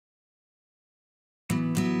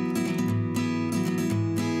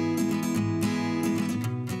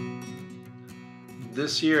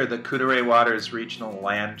This year, the Couderay Waters Regional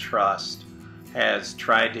Land Trust has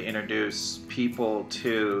tried to introduce people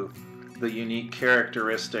to the unique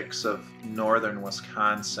characteristics of northern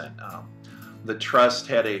Wisconsin. The Trust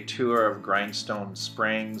had a tour of Grindstone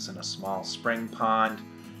Springs and a small spring pond,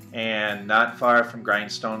 and not far from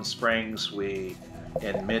Grindstone Springs, we,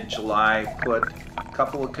 in mid-July, put a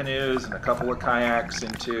couple of canoes and a couple of kayaks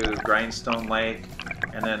into Grindstone Lake,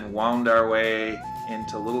 and then wound our way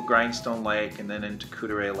into Little Grindstone Lake and then into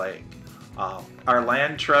Couderay Lake. Our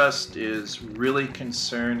land trust is really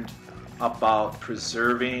concerned about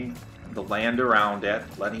preserving the land around it,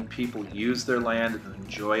 letting people use their land and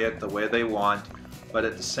enjoy it the way they want, but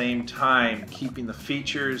at the same time keeping the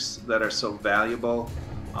features that are so valuable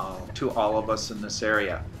to all of us in this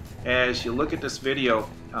area. As you look at this video,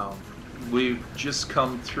 we've just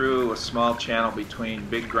come through a small channel between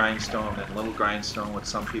Big Grindstone and Little Grindstone, what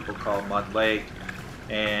some people call Mud Lake,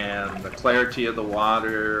 and the clarity of the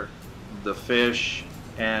water, the fish,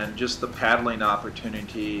 and just the paddling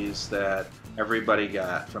opportunities that everybody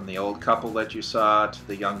got, from the old couple that you saw to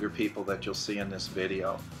the younger people that you'll see in this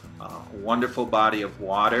video. Wonderful body of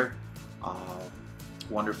water,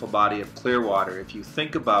 wonderful body of clear water. If you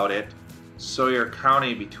think about it, Sawyer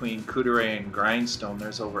County, between Couderay and Grindstone,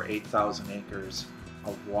 there's over 8,000 acres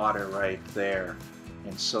of water right there.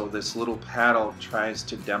 And so this little paddle tries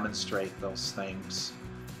to demonstrate those things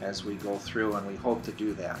as we go through, and we hope to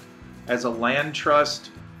do that. As a land trust,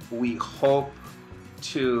 we hope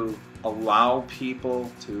to allow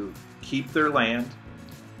people to keep their land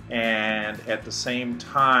and at the same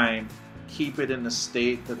time keep it in the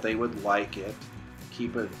state that they would like it,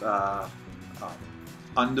 keep it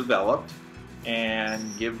undeveloped,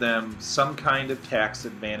 and give them some kind of tax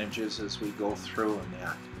advantages as we go through in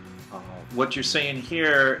that. What you're seeing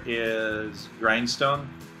here is Grindstone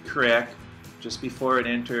Creek, just before it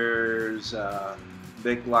enters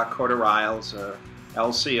Big Lac Courte Oreilles, or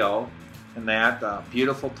LCO, and that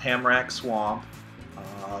beautiful tamarack swamp.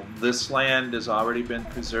 This land has already been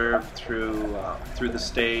preserved through the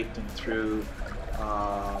state and through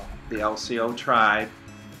the LCO tribe,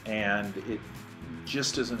 and it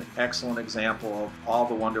just is an excellent example of all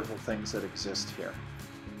the wonderful things that exist here.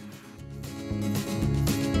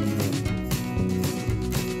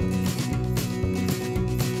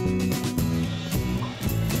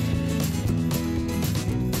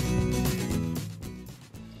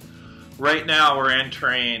 Right now we're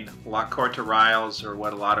entering Lac Courte Oreilles, or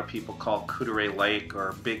what a lot of people call Couderay Lake,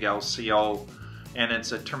 or Big LCO, and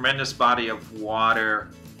it's a tremendous body of water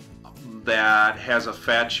that has a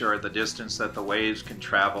fetch, or the distance that the waves can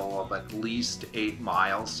travel, of at least 8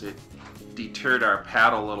 miles. It deterred our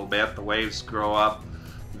paddle a little bit. The waves grow up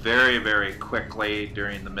very, very quickly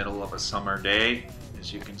during the middle of a summer day,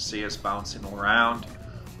 as you can see us bouncing around.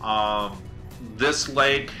 This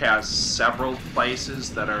lake has several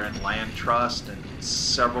places that are in land trust, and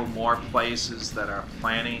several more places that are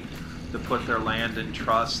planning to put their land in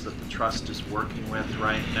trust that the trust is working with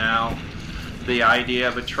right now. The idea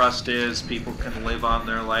of a trust is people can live on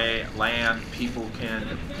their land, people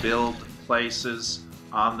can build places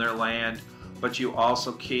on their land, but you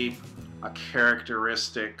also keep a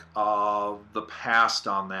characteristic of the past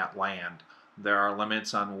on that land. There are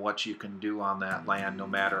limits on what you can do on that land, no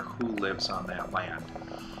matter who lives on that land.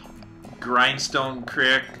 Grindstone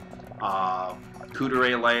Creek,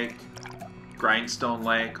 Couderay Lake, Grindstone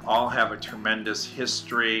Lake all have a tremendous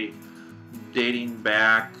history dating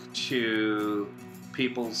back to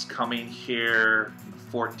people's coming here in the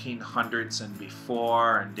 1400s and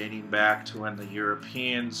before, and dating back to when the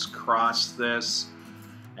Europeans crossed this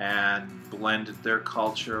and blended their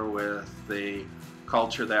culture with the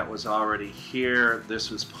culture that was already here. This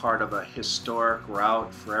was part of a historic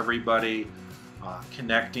route for everybody,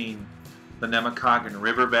 connecting the Nemekahgan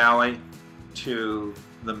River Valley to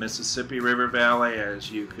the Mississippi River Valley, as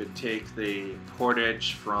you could take the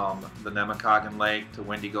portage from the Nemekahgan Lake to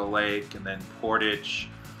Wendigo Lake, and then portage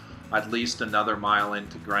at least another mile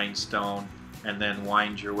into Grindstone, and then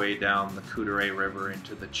wind your way down the Couderay River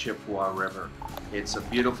into the Chippewa River. It's a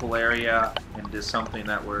beautiful area, and is something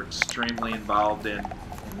that we're extremely involved in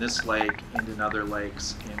this lake and in other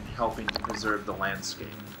lakes, in helping to preserve the landscape.